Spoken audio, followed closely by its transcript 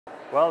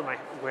Well, my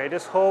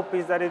greatest hope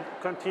is that it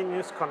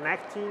continues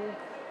connecting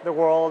the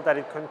world, that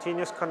it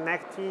continues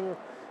connecting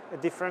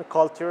different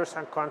cultures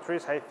and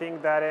countries. I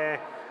think that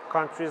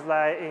countries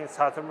like in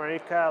South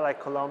America, like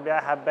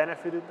Colombia, have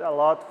benefited a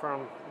lot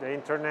from the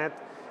internet.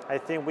 I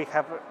think we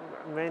have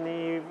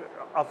many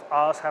of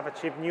us have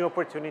achieved new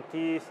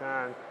opportunities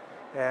and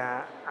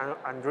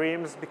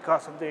dreams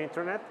because of the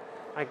internet.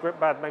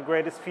 But my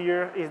greatest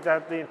fear is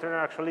that the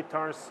internet actually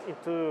turns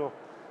into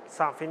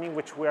something in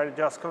which we are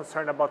just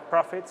concerned about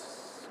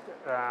profits,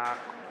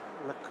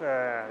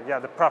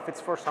 the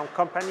profits for some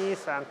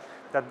companies, and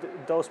that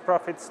those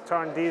profits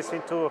turn this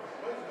into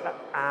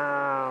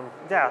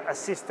a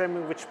system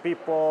in which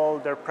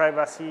people, their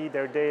privacy,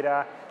 their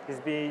data is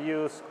being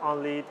used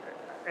only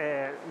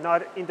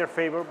not in their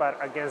favor but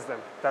against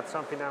them. That's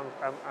something I'm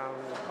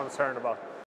concerned about.